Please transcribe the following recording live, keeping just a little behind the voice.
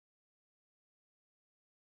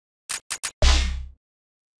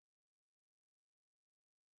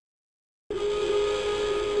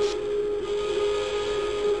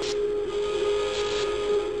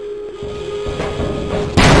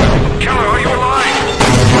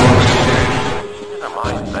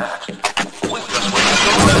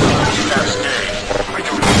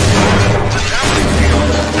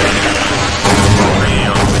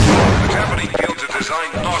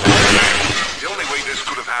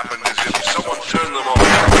happened is if someone turned them off.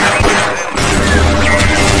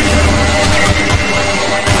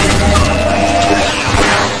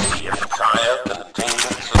 The entire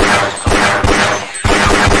containment system.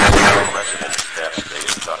 Resident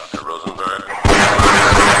Cascade, Dr. Rosenberg.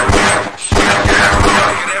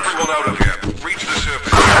 Get everyone out of here. Reach the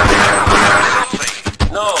surface.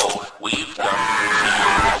 No, we've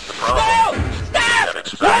got the problem. Can't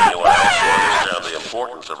expect anyone else to understand the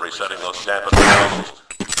importance of resetting those dampened controls.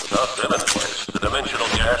 Without them in place, the dimensional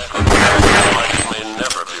gas may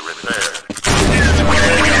never be repaired.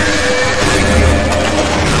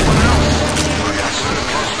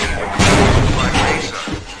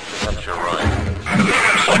 Perhaps you're right.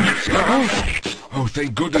 Oh,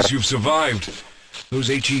 thank goodness you've survived. Those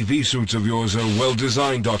HEV suits of yours are well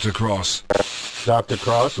designed, Dr. Cross. Dr.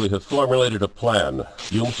 Cross, we have formulated a plan.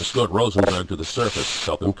 You must escort Rosenberg to the surface,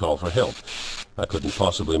 help him call for help. I couldn't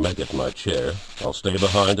possibly make it in my chair. I'll stay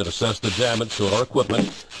behind and assess the damage to our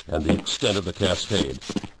equipment and the extent of the cascade.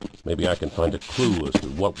 Maybe I can find a clue as to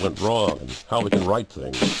what went wrong and how we can right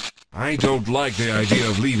things. I don't like the idea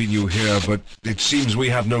of leaving you here, but it seems we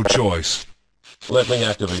have no choice. Let me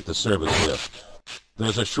activate the service lift.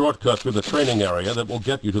 There's a shortcut through the training area that will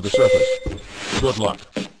get you to the surface. Good luck.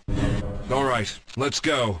 All right, let's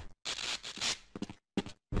go.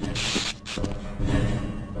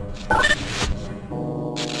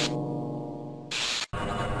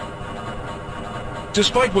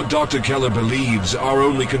 Despite what Dr. Keller believes, our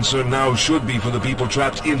only concern now should be for the people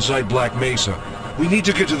trapped inside Black Mesa. We need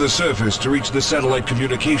to get to the surface to reach the satellite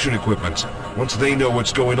communication equipment. Once they know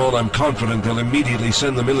what's going on, I'm confident they'll immediately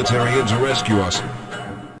send the military in to rescue us.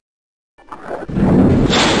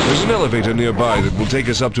 There's an elevator nearby that will take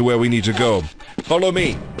us up to where we need to go. Follow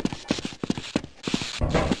me.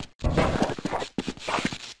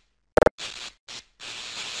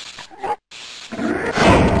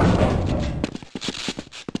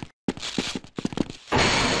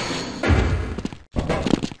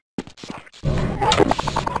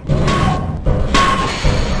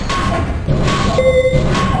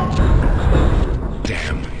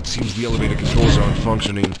 Damn, it seems the elevator controls aren't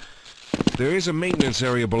functioning. There is a maintenance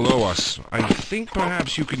area below us. I think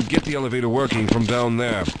perhaps you can get the elevator working from down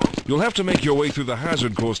there. You'll have to make your way through the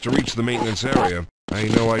hazard course to reach the maintenance area. I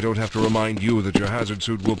know I don't have to remind you that your hazard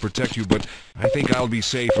suit will protect you, but I think I'll be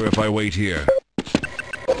safer if I wait here.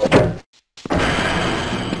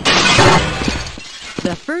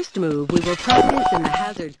 The first move we will practice in the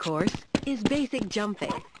hazard course is basic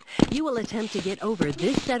jumping. You will attempt to get over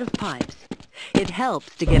this set of pipes. It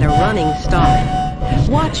helps to get a running start.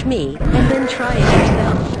 Watch me, and then try it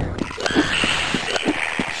yourself.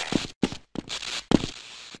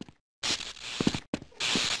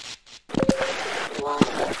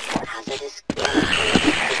 Hazardous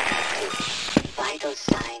detected. Vital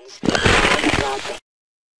signs dropping.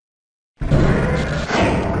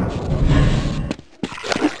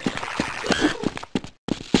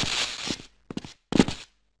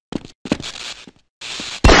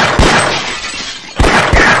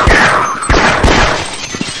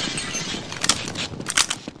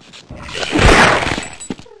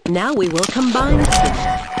 Now we will combine.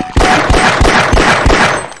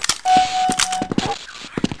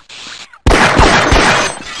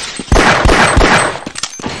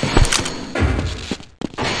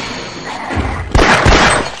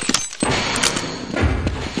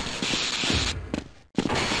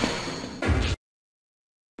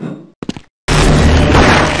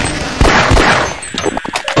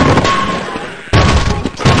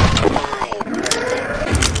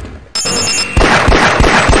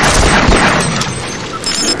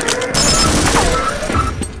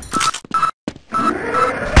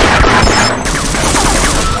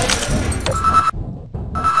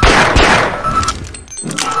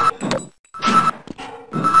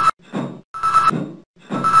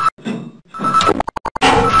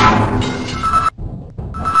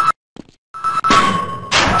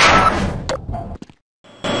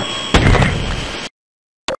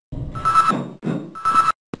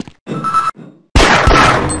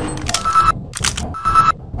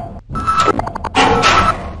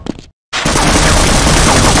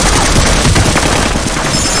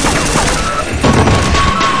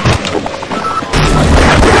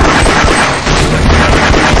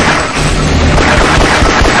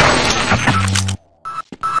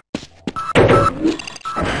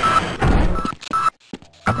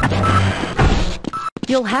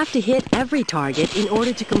 You'll have to hit every target in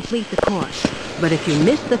order to complete the course. But if you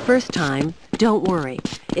miss the first time, don't worry.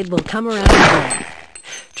 It will come around again.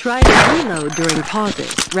 Try to reload during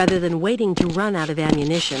pauses, rather than waiting to run out of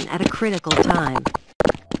ammunition at a critical time.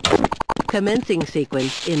 Commencing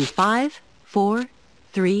sequence in 5, 4,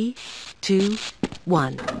 3, 2,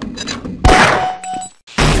 1.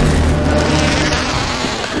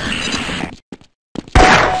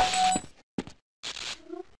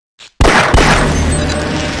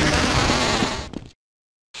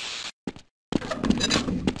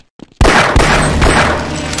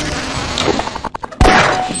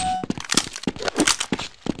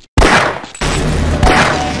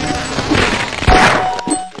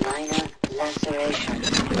 Minor lacerations.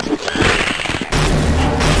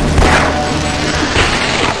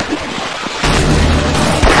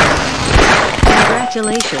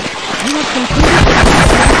 Congratulations. You have completed the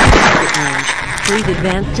target range. Please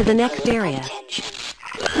advance to the next area. Attention.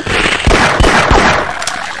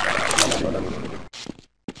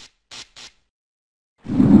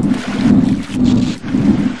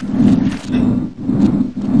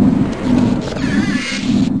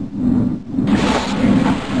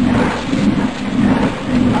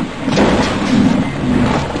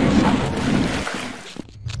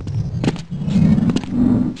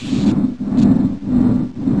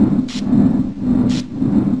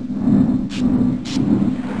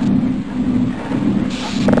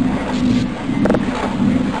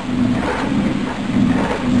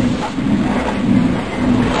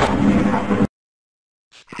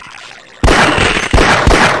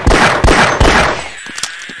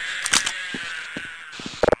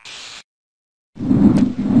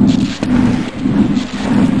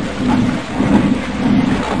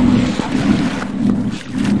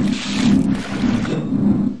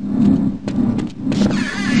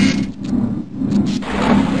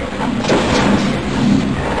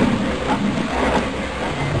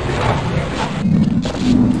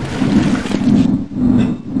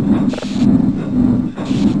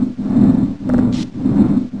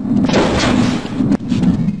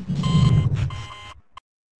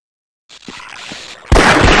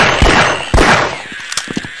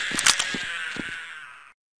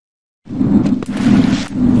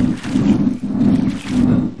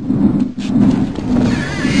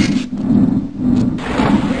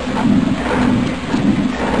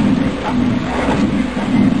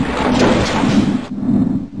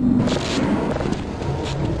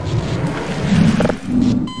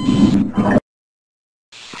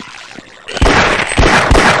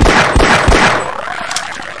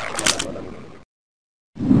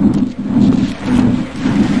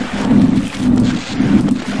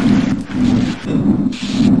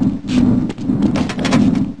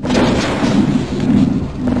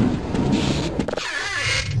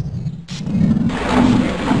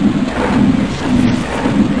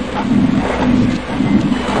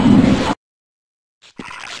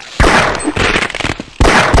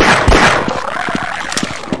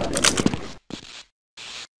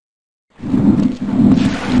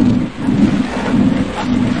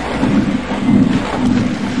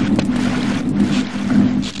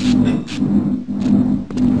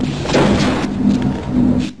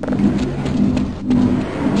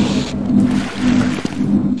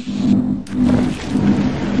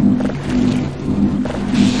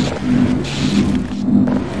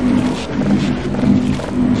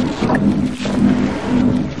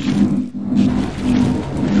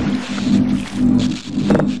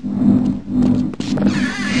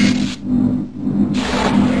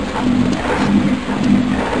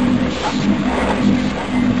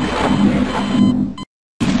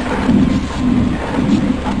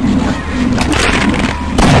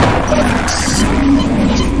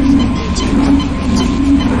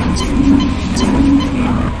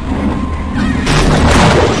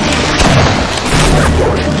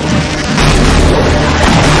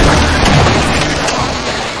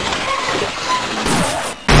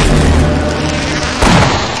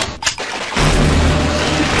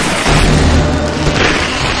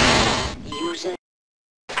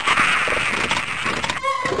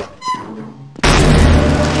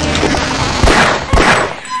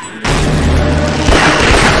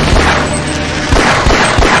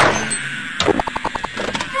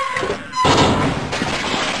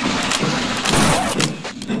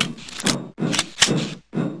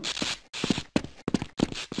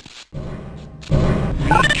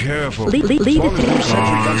 Careful. Lead it to your That's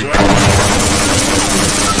right.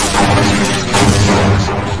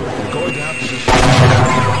 We're going to have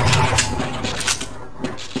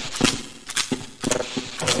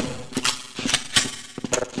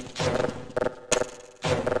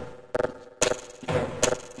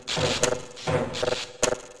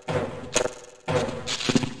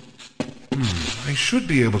I should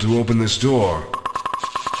be able to open this door.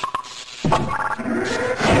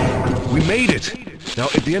 We made it! Now,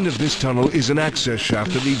 at the end of this tunnel is an access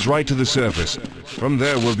shaft that leads right to the surface. From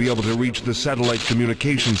there, we'll be able to reach the satellite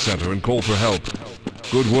communication center and call for help.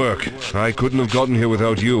 Good work. I couldn't have gotten here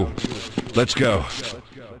without you. Let's go.